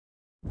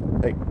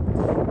Hey,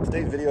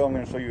 today's video I'm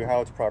going to show you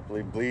how to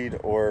properly bleed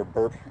or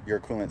burp your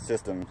coolant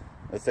system.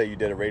 Let's say you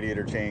did a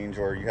radiator change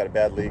or you had a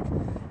bad leak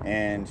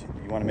and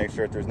you want to make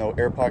sure that there's no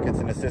air pockets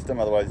in the system,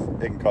 otherwise it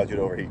can cause you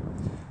to overheat.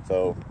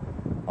 So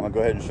I'm going to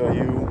go ahead and show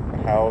you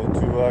how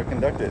to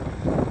conduct it.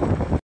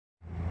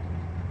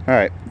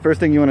 Alright, first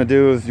thing you want to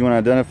do is you want to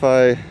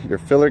identify your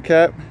filler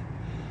cap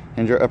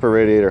and your upper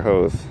radiator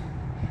hose.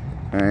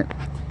 Alright,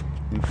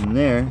 and from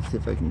there, see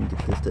if I can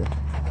get this to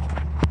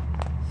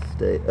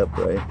stay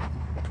upright.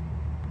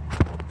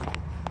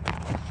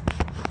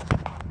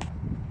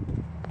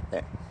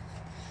 There.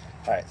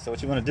 Alright, so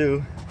what you want to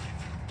do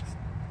is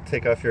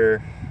take off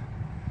your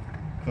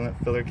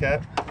coolant filler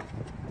cap.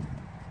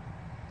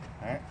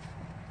 Alright,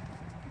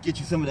 get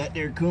you some of that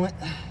there coolant.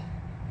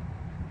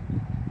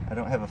 I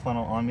don't have a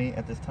funnel on me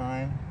at this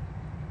time.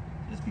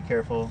 Just be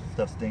careful,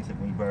 stuff stinks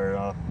when you burn it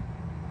off.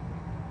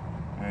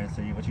 Alright,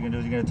 so what you're going to do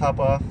is you're going to top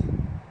off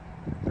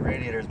the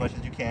radiator as much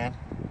as you can.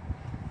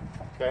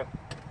 Okay.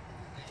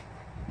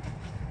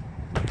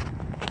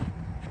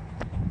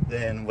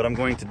 Then what I'm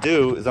going to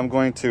do is I'm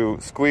going to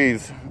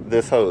squeeze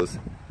this hose.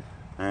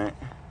 Alright.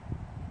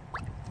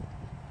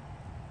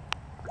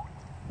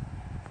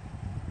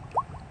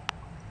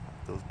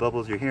 Those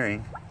bubbles you're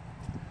hearing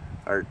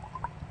are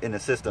in the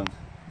system.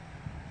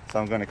 So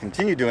I'm going to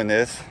continue doing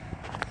this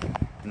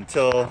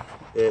until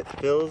it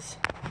fills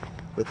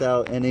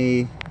without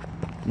any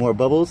more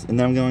bubbles, and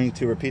then I'm going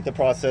to repeat the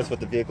process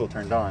with the vehicle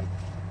turned on.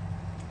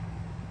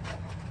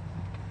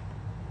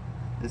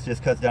 This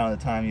just cuts down on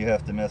the time you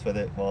have to mess with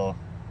it while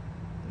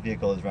the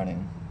vehicle is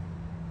running.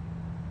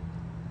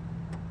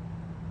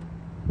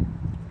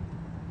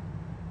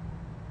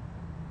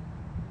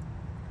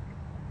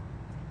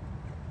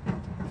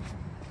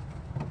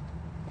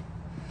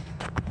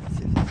 Let's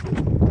see if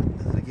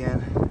this does it again.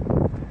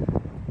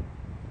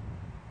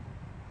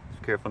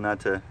 Just careful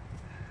not to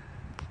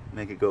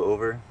make it go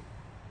over.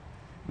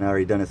 And I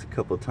already done this a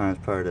couple of times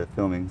prior to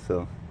filming,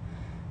 so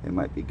it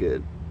might be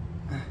good.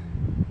 Let's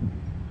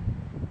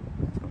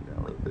go down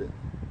a little bit.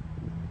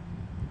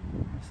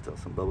 There's still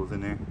some bubbles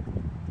in there.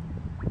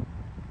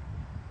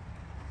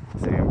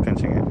 See, I'm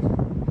pinching it.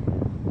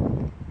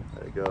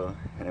 Let it go,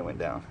 and it went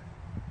down.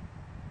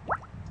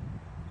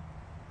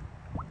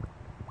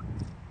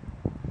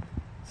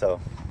 So,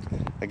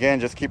 again,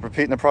 just keep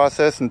repeating the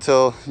process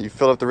until you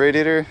fill up the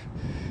radiator.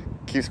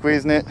 Keep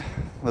squeezing it,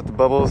 let the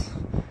bubbles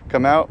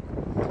come out.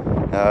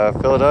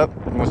 Fill it up.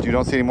 Once you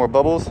don't see any more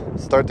bubbles,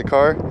 start the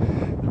car.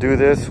 Do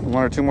this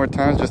 1 or 2 more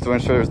times just to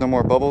ensure there's no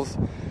more bubbles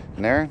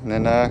in there, and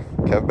then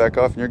cap it back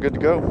off and you're good to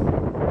go.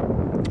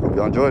 Hope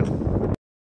you all enjoyed.